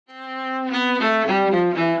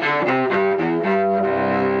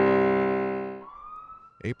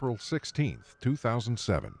April 16,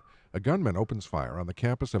 2007. A gunman opens fire on the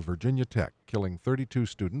campus of Virginia Tech, killing 32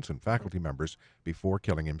 students and faculty members before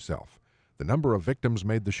killing himself. The number of victims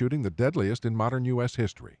made the shooting the deadliest in modern U.S.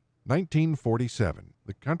 history. 1947.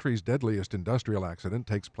 The country's deadliest industrial accident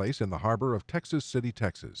takes place in the harbor of Texas City,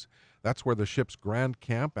 Texas. That's where the ships Grand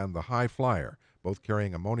Camp and the High Flyer, both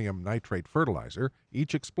carrying ammonium nitrate fertilizer,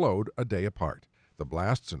 each explode a day apart. The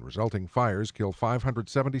blasts and resulting fires kill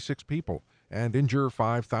 576 people and injure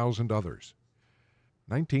 5,000 others.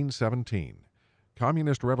 1917.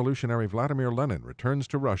 Communist revolutionary Vladimir Lenin returns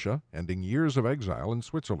to Russia, ending years of exile in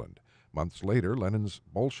Switzerland. Months later, Lenin's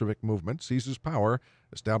Bolshevik movement seizes power,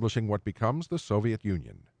 establishing what becomes the Soviet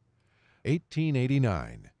Union.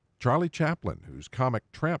 1889. Charlie Chaplin, whose comic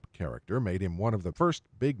tramp character made him one of the first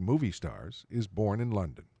big movie stars, is born in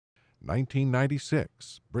London.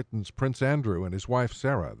 1996. Britain's Prince Andrew and his wife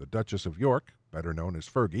Sarah, the Duchess of York, better known as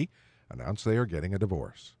Fergie, announce they are getting a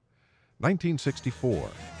divorce. 1964.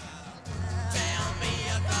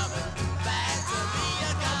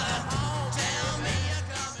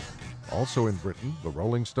 Also in Britain, the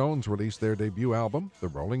Rolling Stones released their debut album, The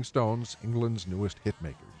Rolling Stones, England's newest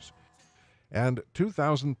hitmakers. And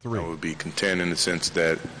 2003. I would be content in the sense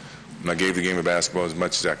that I gave the game of basketball as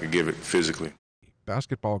much as I could give it physically.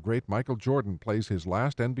 Basketball great Michael Jordan plays his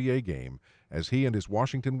last NBA game as he and his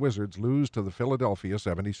Washington Wizards lose to the Philadelphia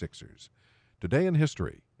 76ers. Today in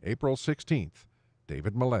history, April 16th,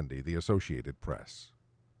 David Melendi, The Associated Press.